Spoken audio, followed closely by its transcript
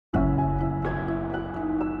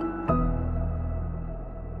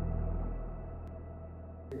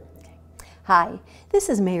Hi, this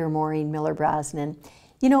is Mayor Maureen Brosnan.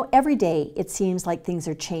 You know, every day it seems like things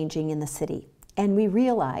are changing in the city, and we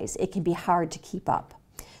realize it can be hard to keep up.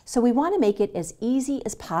 So we want to make it as easy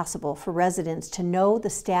as possible for residents to know the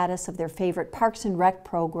status of their favorite Parks and Rec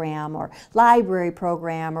program or library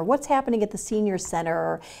program or what's happening at the senior center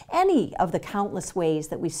or any of the countless ways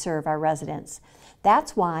that we serve our residents.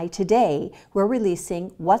 That's why today we're releasing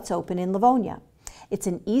What's Open in Livonia. It's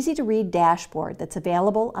an easy-to-read dashboard that's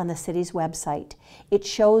available on the city's website. It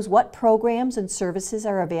shows what programs and services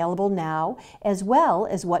are available now, as well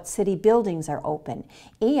as what city buildings are open,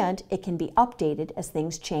 and it can be updated as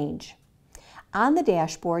things change. On the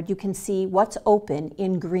dashboard, you can see what's open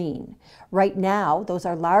in green. Right now, those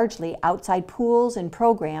are largely outside pools and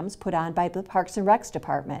programs put on by the Parks and Recs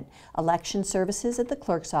Department, election services at the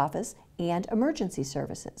clerk's office, and emergency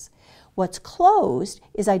services. What's closed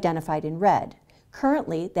is identified in red.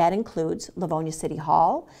 Currently, that includes Livonia City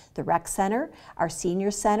Hall, the Rec Center, our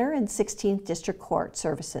Senior Center, and 16th District Court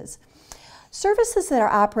services. Services that are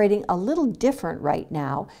operating a little different right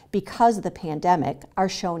now because of the pandemic are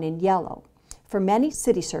shown in yellow. For many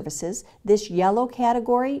city services, this yellow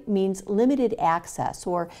category means limited access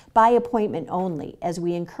or by appointment only, as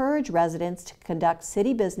we encourage residents to conduct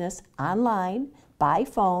city business online, by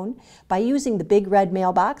phone, by using the big red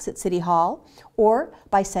mailbox at City Hall, or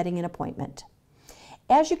by setting an appointment.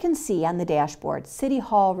 As you can see on the dashboard, City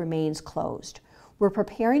Hall remains closed. We're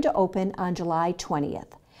preparing to open on July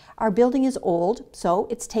 20th. Our building is old, so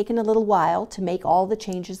it's taken a little while to make all the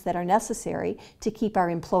changes that are necessary to keep our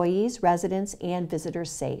employees, residents, and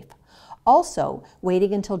visitors safe. Also,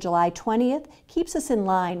 waiting until July 20th keeps us in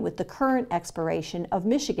line with the current expiration of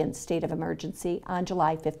Michigan's state of emergency on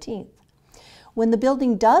July 15th. When the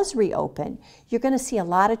building does reopen, you're going to see a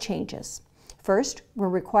lot of changes. First, we're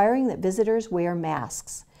requiring that visitors wear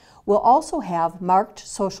masks. We'll also have marked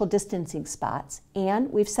social distancing spots,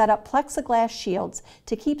 and we've set up plexiglass shields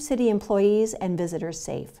to keep city employees and visitors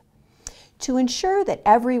safe. To ensure that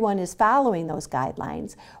everyone is following those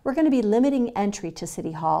guidelines, we're going to be limiting entry to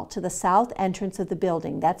City Hall to the south entrance of the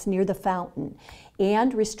building, that's near the fountain,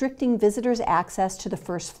 and restricting visitors' access to the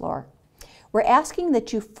first floor. We're asking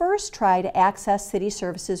that you first try to access city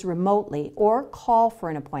services remotely or call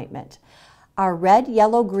for an appointment. Our red,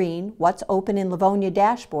 yellow, green, What's Open in Livonia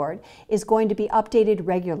dashboard is going to be updated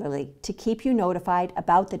regularly to keep you notified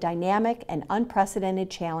about the dynamic and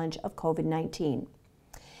unprecedented challenge of COVID-19.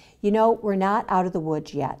 You know, we're not out of the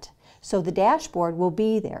woods yet, so the dashboard will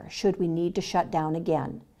be there should we need to shut down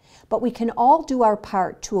again. But we can all do our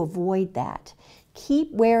part to avoid that.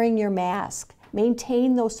 Keep wearing your mask.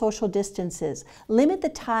 Maintain those social distances. Limit the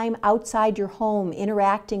time outside your home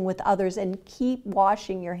interacting with others and keep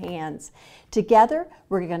washing your hands. Together,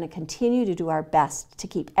 we're going to continue to do our best to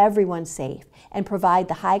keep everyone safe and provide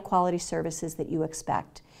the high-quality services that you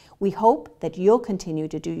expect. We hope that you'll continue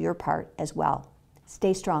to do your part as well.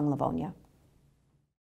 Stay strong, Livonia.